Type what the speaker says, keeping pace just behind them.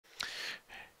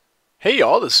Hey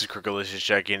y'all, this is Crookalicious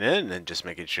checking in and just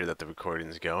making sure that the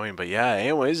recording's going. But yeah,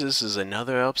 anyways, this is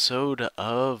another episode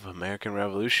of American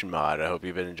Revolution Mod. I hope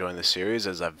you've been enjoying the series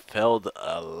as I've failed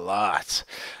a lot.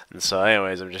 And so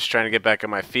anyways, I'm just trying to get back on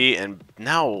my feet and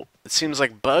now it seems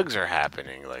like bugs are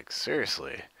happening, like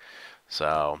seriously.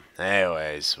 So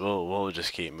anyways, we'll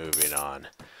just keep moving on.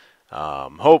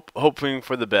 Hoping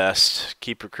for the best.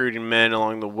 Keep recruiting men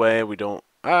along the way. We don't.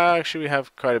 Actually, we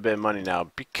have quite a bit of money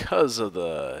now because of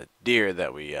the deer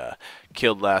that we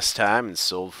killed last time and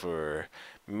sold for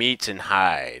meat and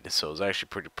hide. So it was actually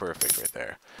pretty perfect right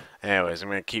there. Anyways, I'm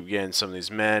gonna keep getting some of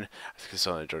these men. I think it's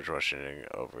only George Washington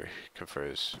over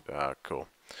confers. Cool.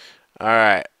 All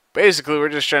right. Basically, we're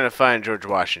just trying to find George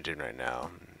Washington right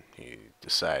now. He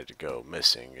decided to go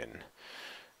missing, and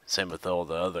same with all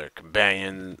the other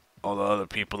companions, all the other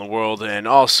people in the world. And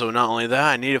also, not only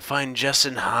that, I need to find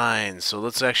Justin Hinds. So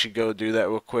let's actually go do that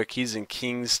real quick. He's in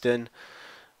Kingston,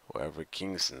 wherever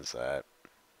Kingston's at.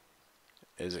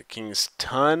 Is it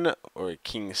Kingston or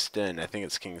Kingston? I think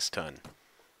it's Kingston.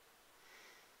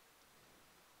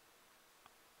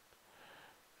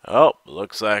 Oh,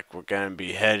 looks like we're going to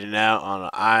be heading out on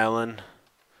an island,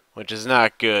 which is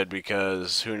not good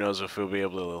because who knows if we'll be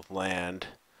able to land.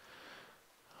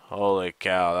 Holy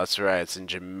cow, that's right, it's in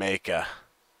Jamaica.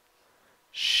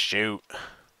 Shoot.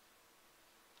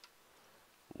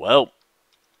 Well.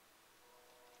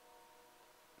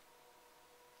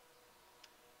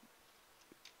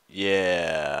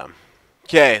 Yeah.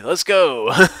 Okay, let's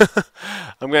go.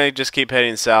 I'm going to just keep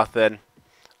heading south then.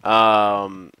 So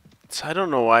I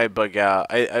don't know why I bug out.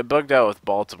 I bugged out with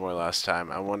Baltimore last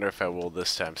time. I wonder if I will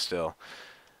this time still.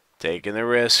 Taking the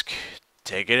risk.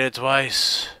 Taking it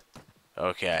twice.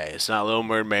 Okay, it's not Little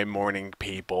Mermaid morning,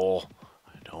 people.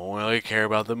 I don't really care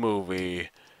about the movie.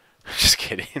 Just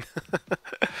kidding.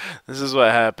 This is what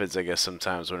happens, I guess,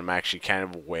 sometimes when I'm actually kind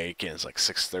of awake and it's like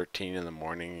 6:13 in the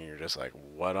morning and you're just like,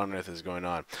 what on earth is going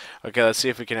on? Okay, let's see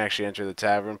if we can actually enter the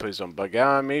tavern. Please don't bug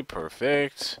out on me.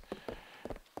 Perfect.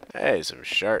 Hey, some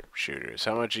sharpshooters.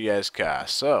 How much do you guys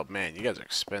cost? Oh, man, you guys are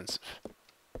expensive.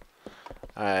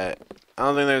 Alright, I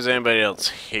don't think there's anybody else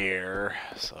here,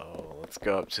 so let's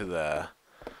go up to the...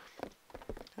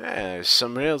 Hey, there's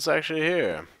somebody else actually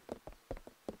here.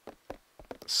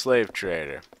 Slave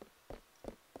trader.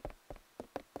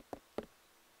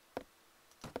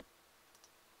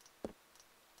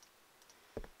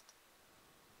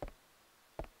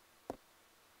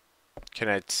 Can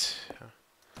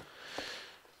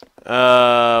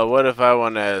what if I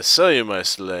want to sell you my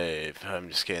slave? I'm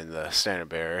just kidding, the standard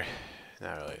bearer.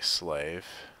 Not really a slave.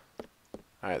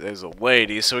 Alright, there's a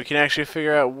lady, so we can actually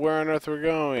figure out where on earth we're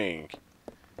going.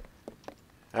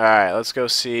 Alright, let's go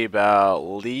see about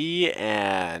Lee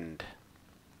and...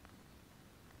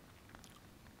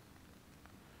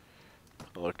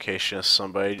 the location of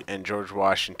somebody, and George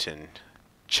Washington.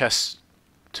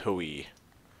 Chestoe.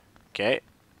 Okay.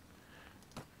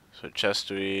 So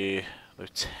Chestoe,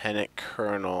 Lieutenant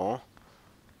Colonel.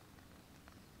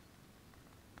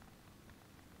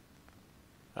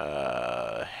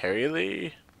 Harry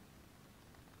Lee?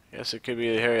 Yes, it could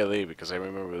be Harry Lee because I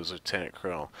remember it was Lieutenant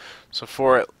Colonel. So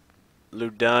Fort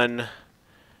Loudon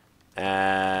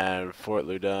and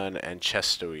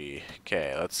Chestoe.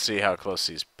 Okay, let's see how close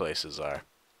these places are.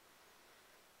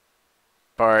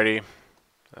 Party.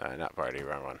 Not party,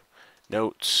 wrong one.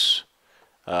 Notes.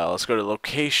 Let's go to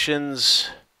locations.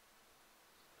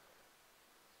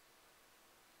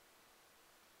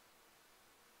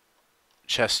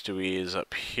 Chestoe is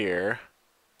up here.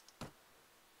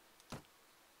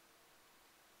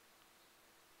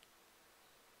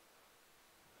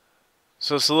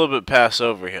 So it's a little bit past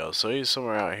Overhill, so he's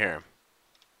somewhere out here.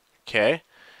 Okay.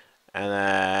 And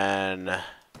then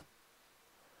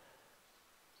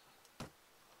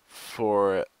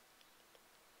for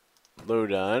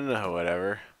Loudon, or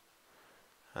whatever.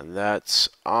 And that's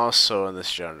also in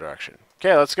this general direction.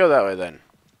 Okay, let's go that way then.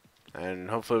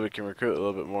 And hopefully we can recruit a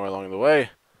little bit more along the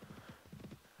way.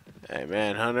 Hey,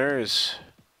 manhunters.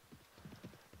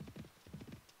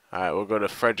 Alright, we'll go to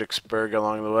Fredericksburg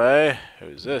along the way.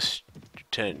 Who's this?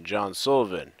 Lieutenant John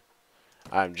Sullivan.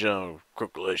 I'm General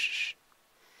Crookalicious.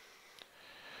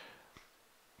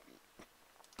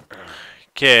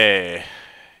 Okay.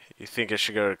 You think I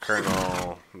should go to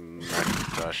Colonel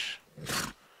McIntosh?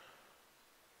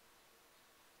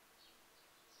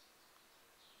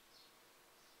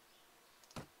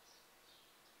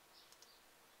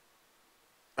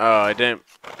 Oh, I didn't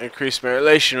increase my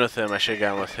relation with him. I should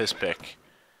have gone with his pick.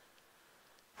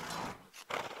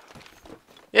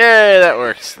 Yay, that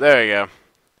works. There we go.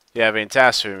 You have any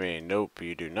tasks for me? Nope,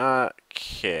 you do not.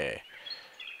 Okay.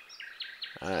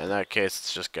 In that case,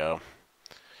 let's just go.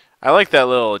 I like that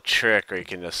little trick where you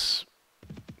can just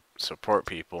support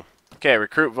people. Okay,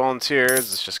 recruit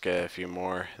volunteers. Let's just get a few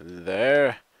more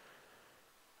there.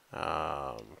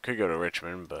 Could go to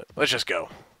Richmond, but let's just go.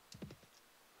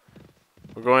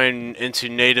 We're going into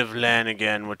native land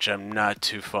again, which I'm not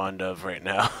too fond of right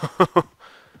now.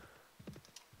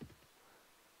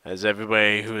 As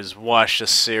everybody who has watched the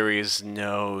series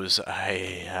knows,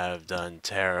 I have done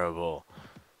terrible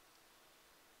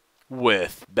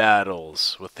with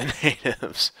battles with the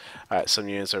natives. Alright, some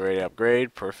units are ready to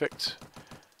upgrade. Perfect.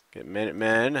 Get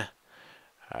Minutemen.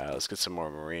 Alright, let's get some more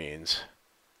Marines.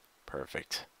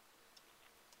 Perfect.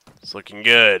 It's looking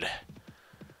good.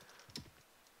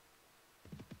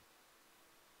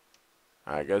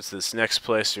 Alright, go to this next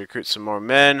place to recruit some more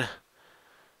men.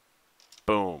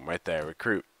 Boom, right there,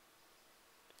 recruit.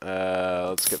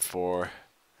 Let's get 4.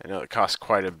 I know it costs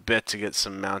quite a bit to get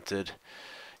some mounted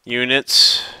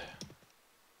units,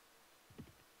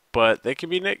 but they can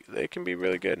be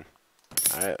really good.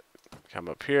 Alright, come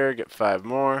up here, get 5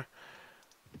 more.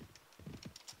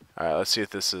 Alright, let's see if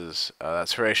this is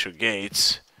that's Horatio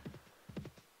Gates.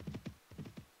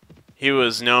 He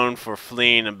was known for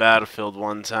fleeing a battlefield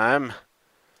one time.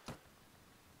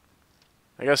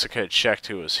 I guess I could have checked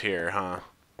who was here, huh?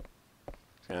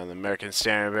 And the American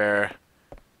Standard Bearer.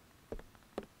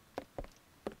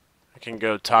 I can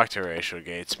go talk to Horatio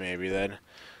Gates maybe then.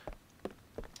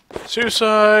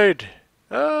 Suicide!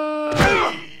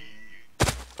 Ah!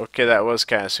 Okay, that was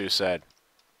kind of suicide.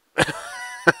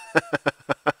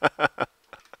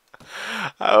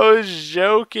 I was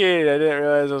joking. I didn't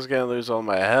realize I was going to lose all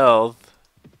my health.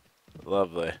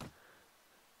 Lovely.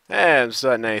 And I'm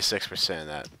still at 96% of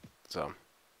that. So,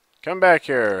 come back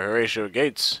here, Horatio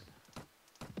Gates.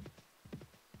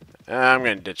 I'm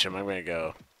going to ditch him. I'm going to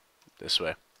go this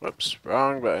way. Whoops,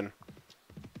 wrong button.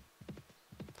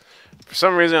 For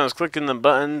some reason, I was clicking the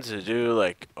button to do,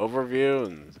 like, overview,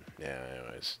 and, yeah,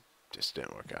 anyways, just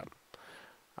didn't work out.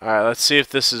 Alright, let's see if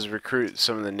this is recruit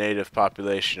some of the native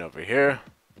population over here.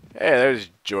 Hey, there's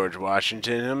George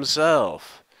Washington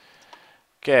himself.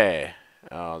 Okay.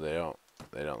 Oh, they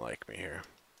don't like me here.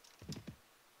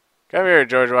 Come here,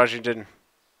 George Washington.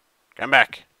 Come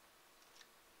back.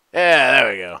 Yeah,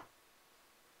 there we go.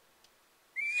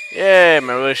 Yay,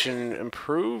 my relation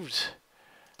improved.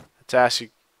 The task,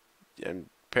 I'm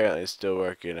apparently still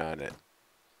working on it.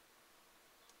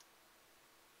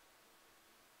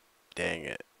 Dang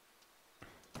it.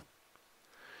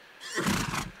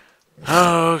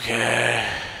 Okay.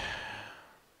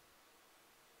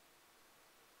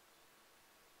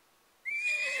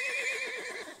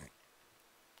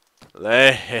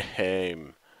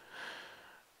 Lame.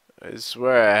 I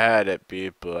swear I had it,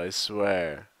 people. I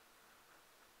swear.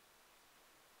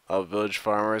 All village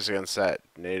farmers against that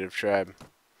native tribe.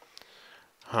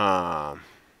 Huh.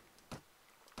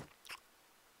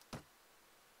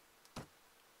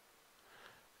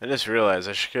 I just realized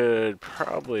I should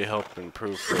probably help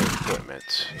improve her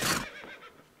equipment.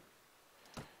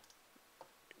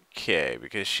 Okay,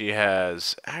 because she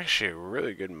has actually a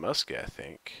really good musket, I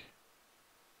think.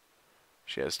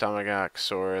 She has tomahawk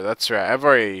sword. That's right. I've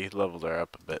already leveled her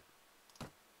up a bit.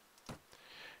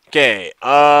 Okay,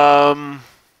 well,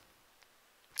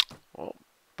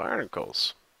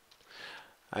 barnacles.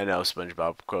 I know,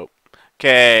 SpongeBob quote.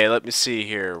 Okay, let me see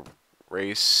here.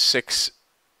 Race 6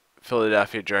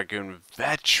 Philadelphia Dragoon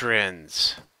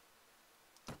veterans.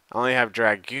 I only have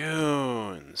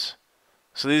dragoons.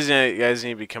 So these guys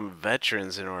need to become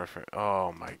veterans in order for...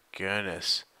 Oh my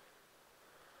goodness.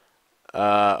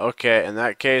 Okay, in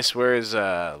that case, where's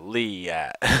Lee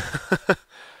at?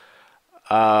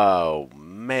 Oh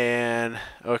man.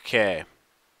 Okay.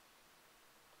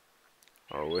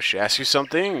 I wish to ask you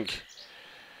something.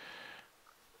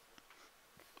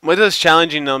 What does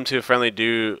challenging them to a friendly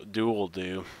duel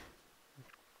do?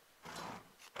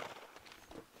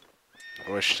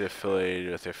 I wish to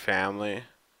affiliate with your family.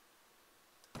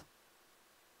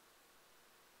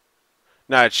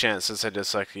 Not a chance. Since I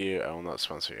dislike you, I will not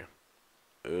sponsor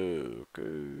you. Ooh,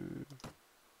 good.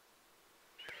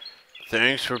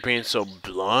 Thanks for being so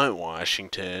blunt,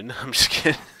 Washington. I'm just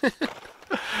kidding.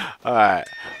 Alright.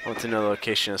 I want to know the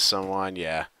location of someone.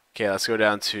 Yeah. Okay, let's go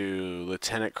down to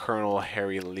Lieutenant Colonel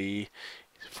Harry Lee.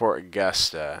 Fort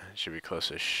Augusta. Should be close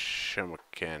to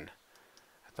Shumakin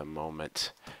at the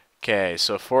moment. Okay,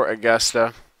 so Fort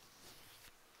Augusta.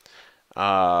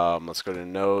 Let's go to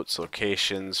notes,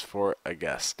 locations, Fort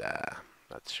Augusta.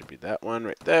 That should be that one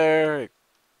right there.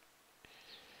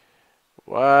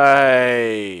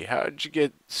 Why? How'd you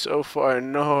get so far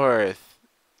north?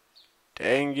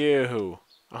 Dang you.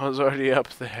 I was already up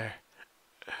there.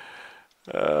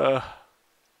 I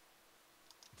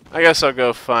guess I'll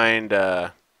go find,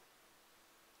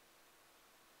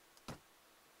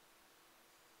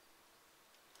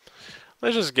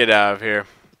 let's just get out of here.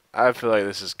 I feel like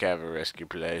this is kind of a risky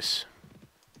place.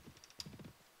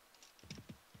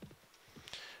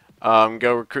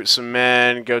 Go recruit some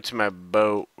men, go to my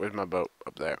boat. Where's my boat?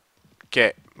 Up there.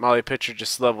 Okay, Molly Pitcher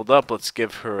just leveled up. Let's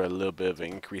give her a little bit of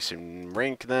an increase in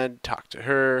rank then. Talk to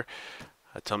her.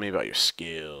 Tell me about your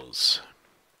skills.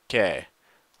 Okay,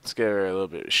 let's give her a little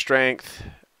bit of strength.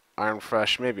 Iron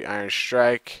Fresh, maybe Iron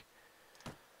Strike.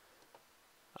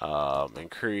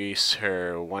 Increase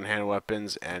her one-hand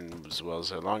weapons and as well as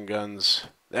her long guns.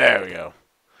 There we go.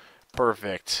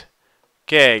 Perfect.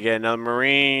 Okay, get another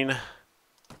Marine.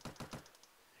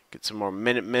 Get some more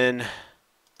Minutemen.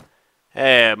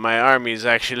 Hey, my army's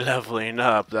actually leveling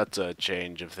up. That's a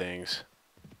change of things.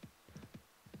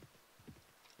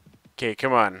 Okay,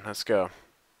 come on. Let's go.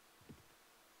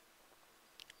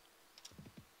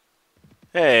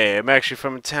 Hey, I'm actually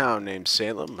from a town named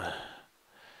Salem.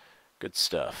 Good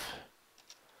stuff.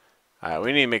 Alright,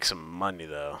 we need to make some money,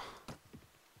 though.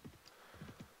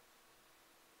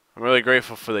 I'm really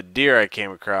grateful for the deer I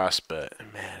came across, but,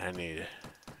 man, I need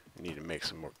to make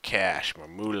some more cash, more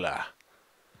moolah.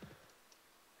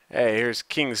 Hey, here's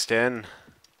Kingston.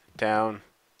 Town.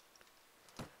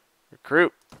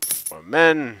 Recruit. More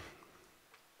men.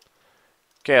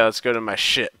 Okay, let's go to my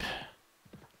ship.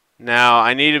 Now,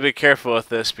 I need to be careful with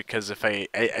this because if I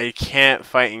can't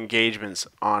fight engagements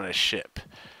on a ship.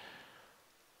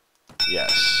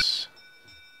 Yes.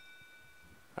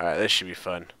 Alright, this should be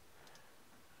fun.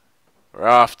 We're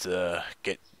off to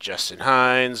get Justin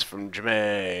Hinds from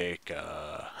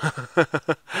Jamaica.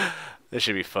 This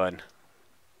should be fun.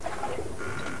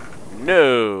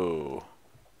 No.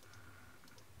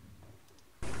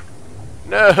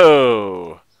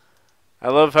 No. I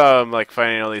love how I'm like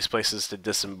finding all these places to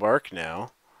disembark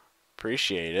now.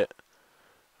 Appreciate it.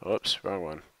 Whoops, wrong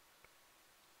one.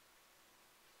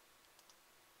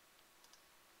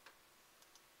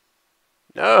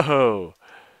 No.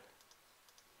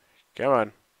 Come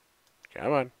on.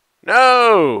 Come on.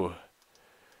 No!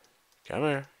 Come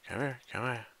here. Come here. Come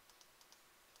here.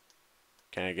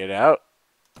 Can I get out?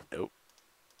 Nope.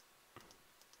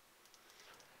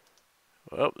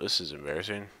 Well, this is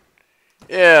embarrassing.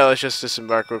 Yeah, let's just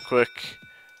disembark real quick.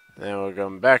 Then we'll go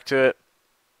back to it.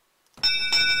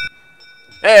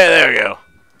 Hey, there we go.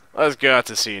 Let's go out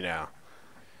to sea now.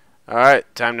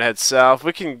 Alright, time to head south.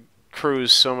 We can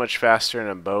cruise so much faster in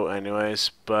a boat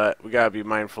anyways, but we gotta be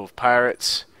mindful of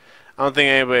pirates. I don't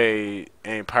think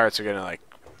any pirates are gonna like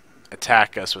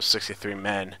attack us with 63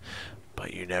 men,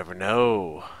 but you never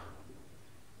know.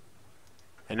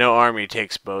 And no army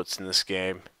takes boats in this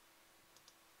game.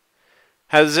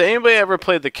 Has anybody ever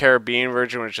played the Caribbean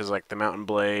version, which is like the Mountain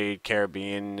Blade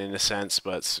Caribbean in a sense,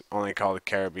 but it's only called the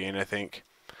Caribbean, I think.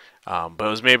 But it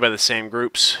was made by the same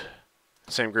group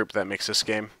that makes this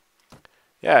game.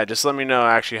 Yeah, just let me know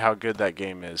actually how good that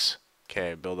game is.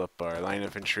 Okay, build up our line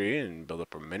infantry and build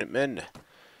up our Minutemen.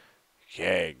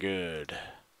 Okay, good.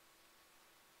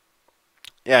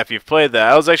 Yeah, if you've played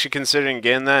that, I was actually considering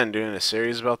getting that and doing a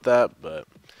series about that, but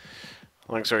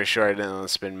long story short, I didn't want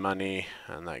to spend money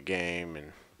on that game,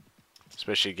 and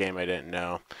especially a game I didn't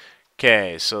know.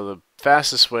 Okay, so the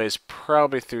fastest way is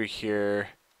probably through here.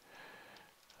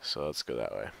 So let's go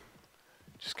that way.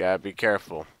 Just gotta be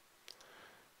careful.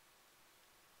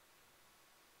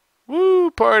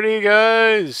 Woo, party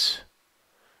guys!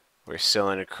 We're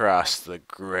sailing across the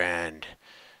Grand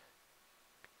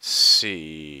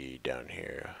Sea down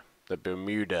here. The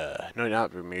Bermuda. No,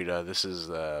 not Bermuda. This is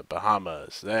the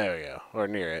Bahamas. There we go. Or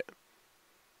near it.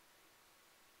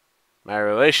 My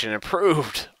relation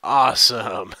improved.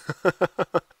 Awesome.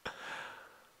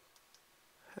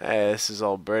 Hey, this is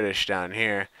all British down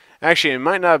here. Actually, it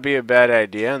might not be a bad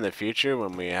idea in the future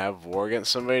when we have war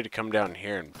against somebody to come down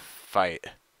here and fight.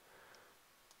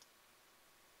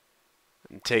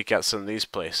 And take out some of these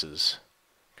places.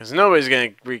 Because nobody's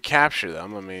going to recapture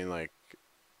them. I mean, like,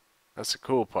 that's the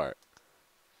cool part.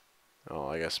 Oh,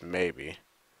 I guess maybe.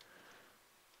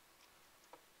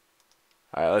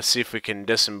 Alright, let's see if we can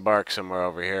disembark somewhere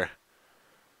over here.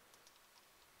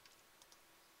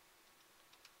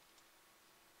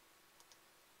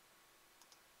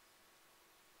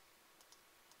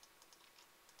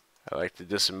 I like to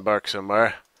disembark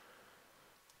somewhere.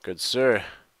 Good sir.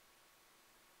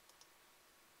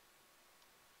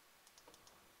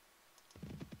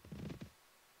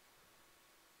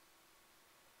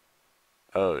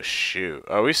 Oh shoot.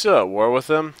 Are we still at war with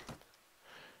them?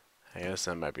 I guess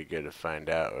that might be good to find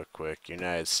out real quick.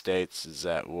 United States is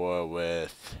at war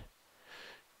with...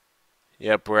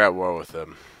 Yep, we're at war with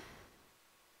them.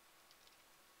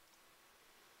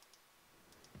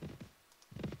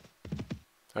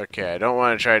 Okay, I don't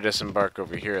want to try to disembark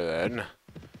over here then.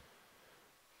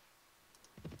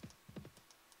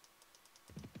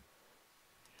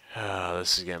 Oh,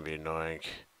 this is gonna be annoying.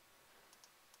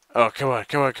 Oh, come on,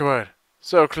 come on, come on.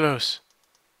 So close.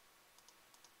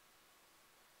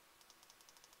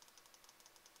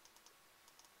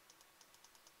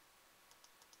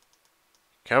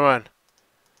 Come on.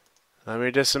 Let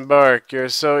me disembark. You're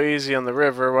so easy on the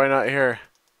river. Why not here?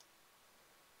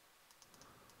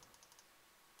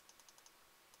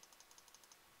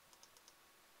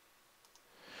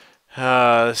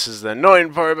 Ah, this is the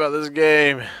annoying part about this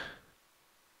game.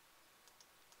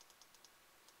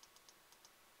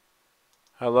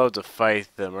 I love to fight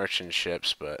the merchant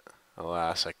ships, but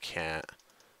alas, I can't.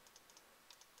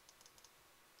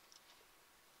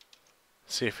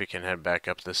 See if we can head back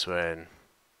up this way and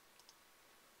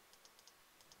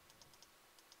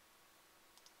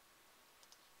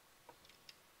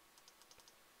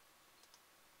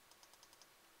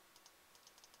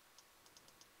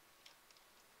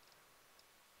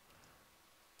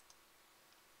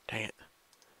dang it.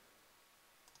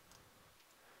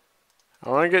 I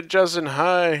want to get Justin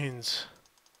Hinds.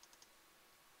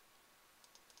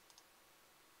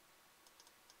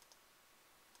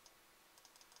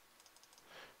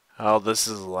 Oh, this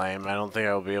is lame. I don't think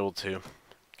I'll be able to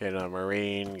get a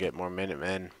Marine, get more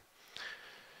Minutemen.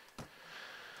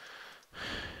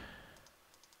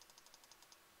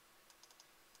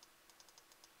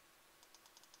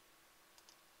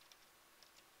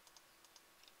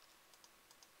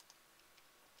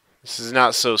 This is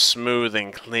not so smooth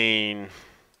and clean.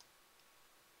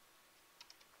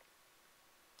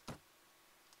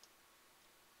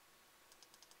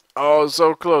 Oh,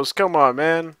 so close. Come on,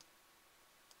 man.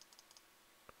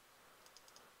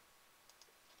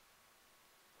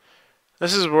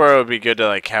 This is where it would be good to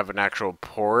like have an actual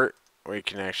port where you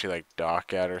can actually like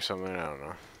dock at or something. I don't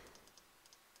know.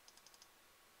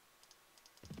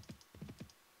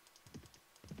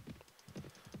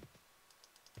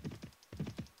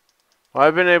 Well,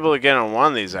 I've been able to get on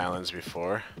one of these islands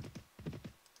before.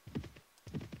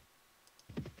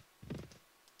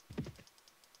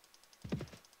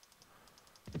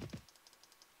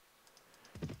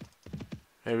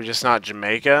 Maybe just not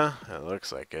Jamaica? It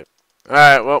looks like it.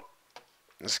 Alright, well,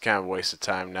 this is kind of a waste of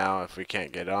time now if we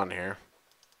can't get on here.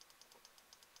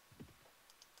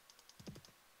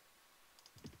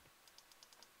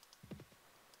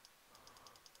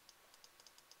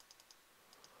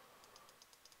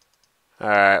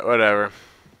 Alright, whatever.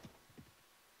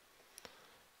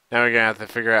 Now we're gonna have to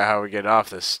figure out how we get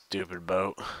off this stupid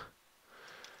boat.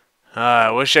 I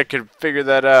wish I could figure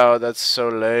that out. That's so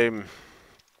lame.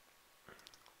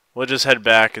 We'll just head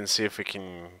back and see if we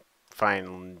can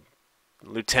find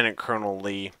Lieutenant Colonel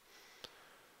Lee.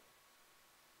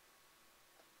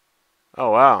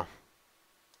 Oh, wow.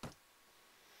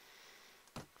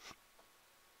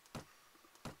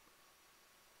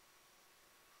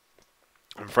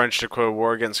 French declared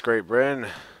war against Great Britain.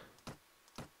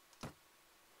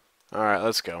 Alright,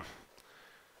 let's go.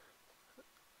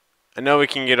 I know we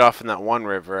can get off in that one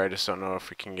river. I just don't know if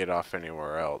we can get off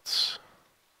anywhere else.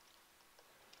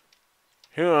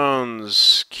 Who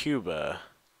owns Cuba?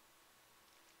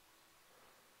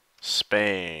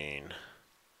 Spain.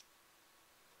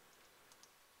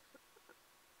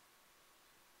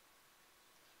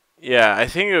 Yeah, I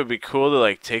think it would be cool to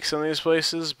like take some of these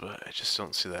places, but I just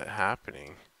don't see that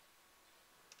happening.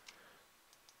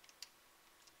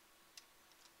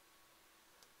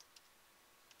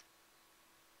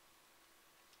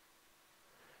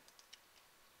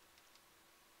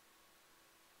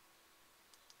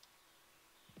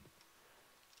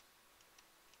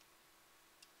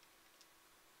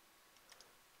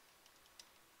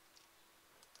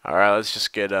 Alright, let's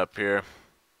just get up here.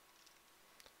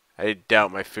 I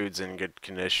doubt my food's in good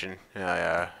condition.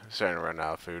 Yeah, I'm starting to run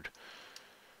out of food.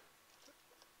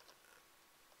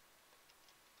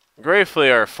 Gratefully,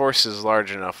 our force is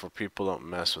large enough where people don't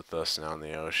mess with us now in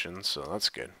the ocean, so that's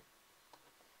good.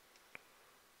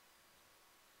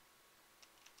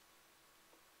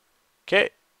 Okay,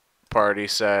 party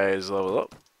size level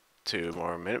up. 2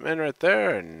 more Minutemen right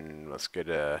there, and let's get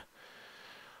a...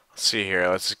 Let's see here,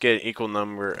 let's get an equal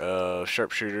number of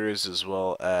sharpshooters as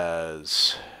well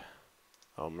as...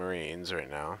 Oh, Marines right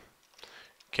now.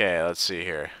 Okay, let's see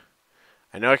here.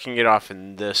 I know I can get off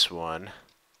in this one.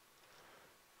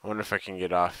 I wonder if I can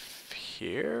get off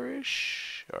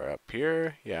here-ish? Or up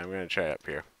here? Yeah, I'm going to try up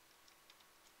here.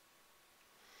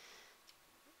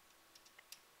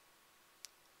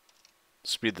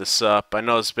 speed this up. I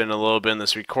know it's been a little bit in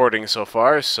this recording so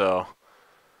far, so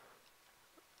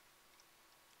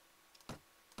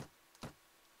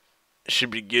it should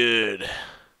be good.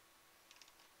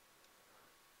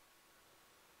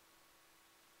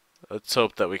 Let's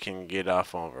hope that we can get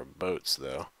off one of our boats,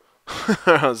 though.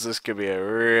 Or else this could be a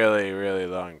really, really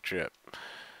long trip.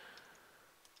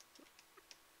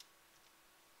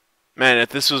 Man, if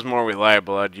this was more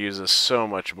reliable, I'd use this so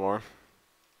much more.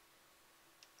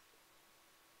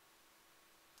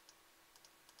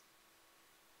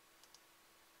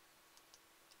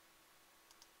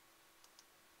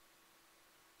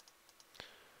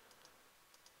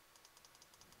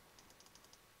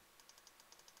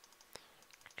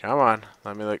 Come on,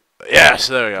 let me look. Yes,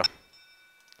 there we go.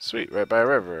 Sweet, right by a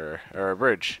river, or a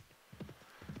bridge.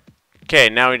 Okay,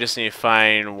 now we just need to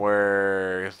find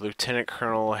where Lieutenant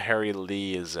Colonel Harry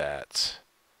Lee is at.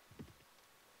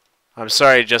 I'm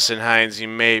sorry, Justin Hinds, you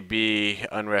may be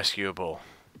unrescuable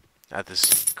at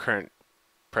this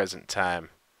present time.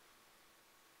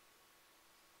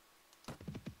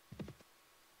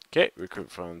 Okay,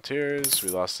 recruit volunteers. We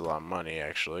lost a lot of money,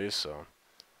 actually, so...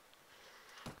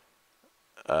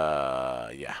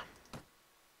 yeah.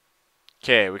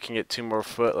 Okay, we can get 2 more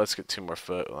foot. Let's get 2 more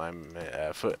foot. Well, I'm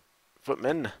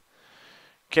footman.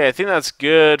 Okay, I think that's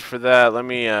good for that. Let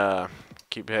me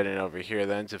keep heading over here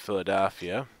then to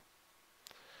Philadelphia.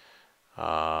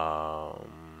 I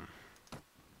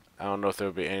don't know if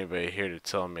there'll be anybody here to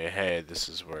tell me, hey, this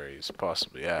is where he's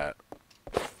possibly at.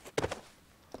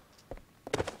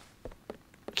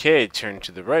 Okay, turn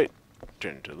to the right,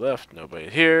 turn to the left. Nobody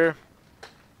here.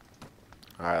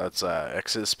 Alright, let's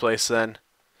exit this place then.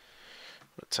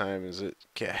 What time is it?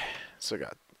 Okay, so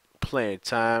got plenty of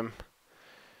time.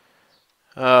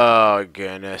 Oh,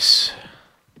 goodness.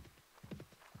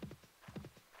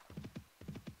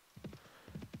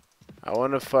 I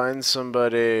want to find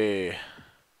somebody.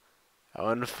 I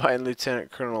want to find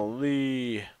Lieutenant Colonel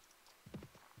Lee.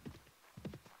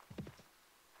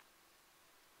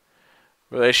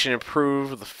 Relation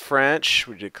improved with the French.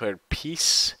 We declared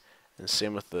peace. And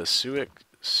same with the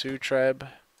Sioux tribe.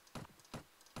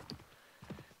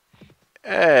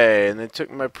 Hey, and they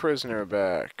took my prisoner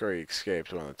back. Or he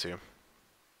escaped, one of the two.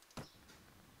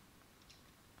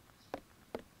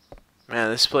 Man,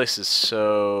 this place is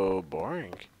so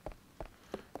boring.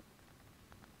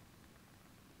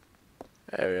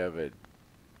 Hey, we have a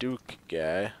Duke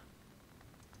guy.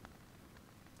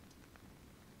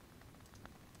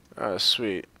 Oh,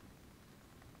 sweet.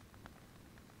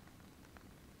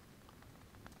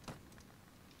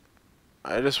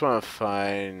 I just want to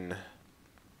find...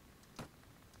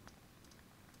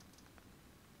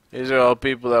 These are all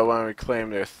people that want to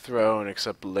reclaim their throne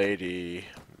except Lady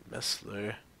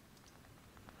Messler.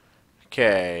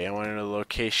 Okay, I want to know the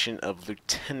location of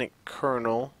Lieutenant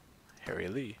Colonel Harry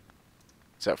Lee.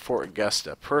 It's at Fort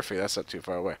Augusta. Perfect, that's not too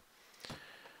far away.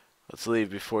 Let's leave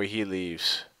before he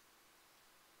leaves.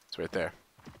 It's right there.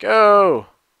 Go!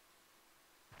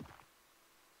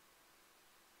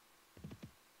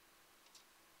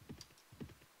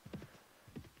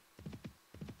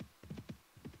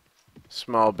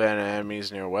 Small band of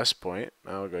enemies near West Point.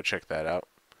 I'll go check that out.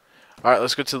 Alright,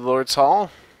 let's go to the Lord's Hall.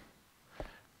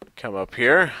 Come up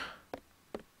here.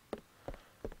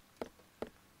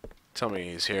 Tell me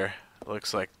he's here.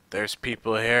 Looks like there's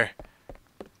people here.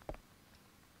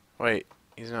 Wait,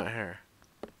 he's not here.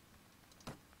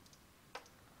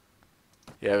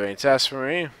 You have any tasks for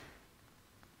me?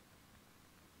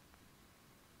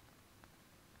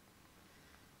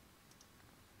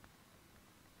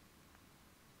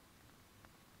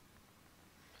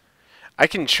 I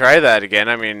can try that again.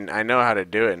 I mean, I know how to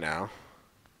do it now.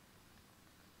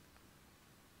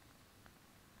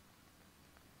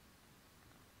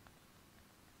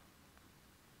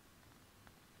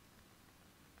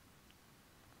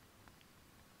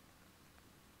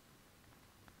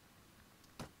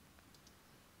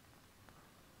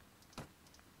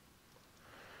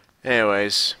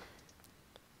 Anyways,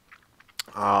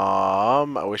 I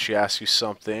wish you asked you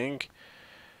something.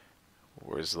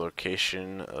 Where's the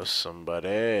location of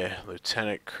somebody?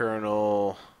 Lieutenant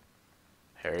Colonel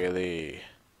Harry Lee.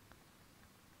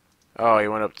 Oh, he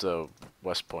went up to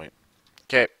West Point.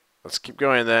 Okay, let's keep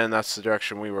going then. That's the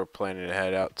direction we were planning to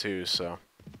head out to, so.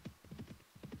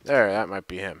 There, that might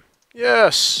be him.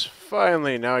 Yes!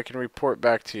 Finally, now I can report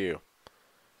back to you.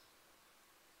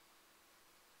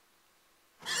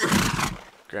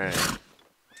 Great.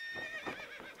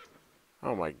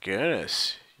 Oh my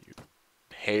goodness. You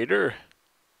hater.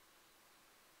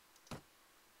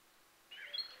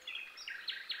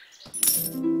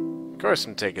 Of course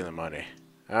I'm taking the money.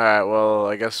 Alright, well,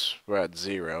 I guess we're at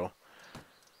 0.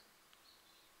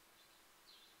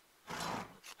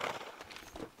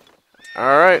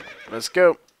 Alright, let's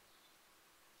go.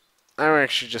 I'm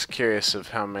actually just curious of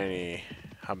how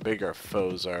big our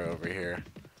foes are over here.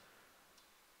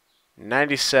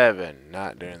 97,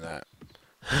 not doing that.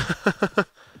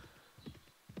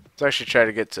 Let's actually try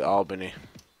to get to Albany.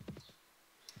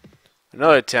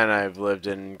 Another town I've lived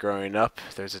in growing up.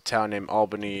 There's a town named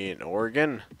Albany in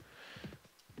Oregon.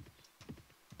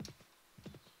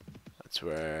 That's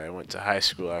where I went to high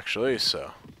school, actually,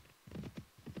 so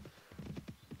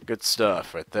good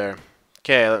stuff right there.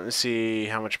 Okay, let me see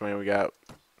how much money we got.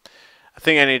 I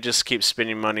think I need to just keep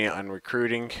spending money on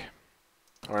recruiting.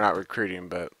 Or not recruiting,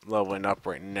 but leveling up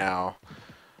right now.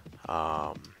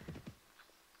 As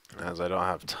I don't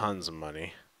have tons of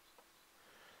money.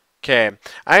 Okay,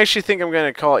 I actually think I'm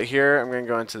going to call it here. I'm going to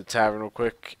go into the tavern real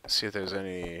quick. See if there's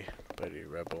anybody.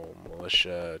 Rebel,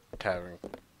 Militia, Tavern.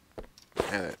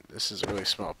 And this is a really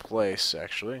small place,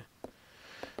 actually.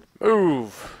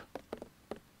 Move!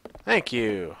 Thank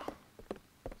you.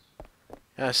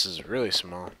 Yeah, this is really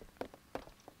small.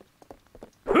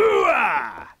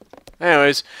 Hoo-ah!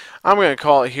 Anyways, I'm going to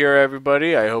call it here,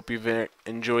 everybody. I hope you've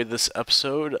enjoyed this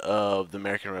episode of the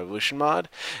American Revolution mod.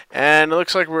 And it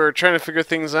looks like we're trying to figure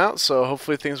things out, so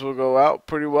hopefully things will go out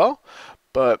pretty well.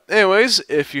 But anyways,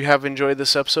 if you have enjoyed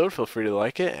this episode, feel free to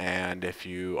like it. And if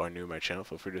you are new to my channel,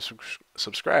 feel free to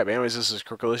subscribe. Anyways, this is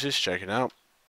Crookalicious checking out.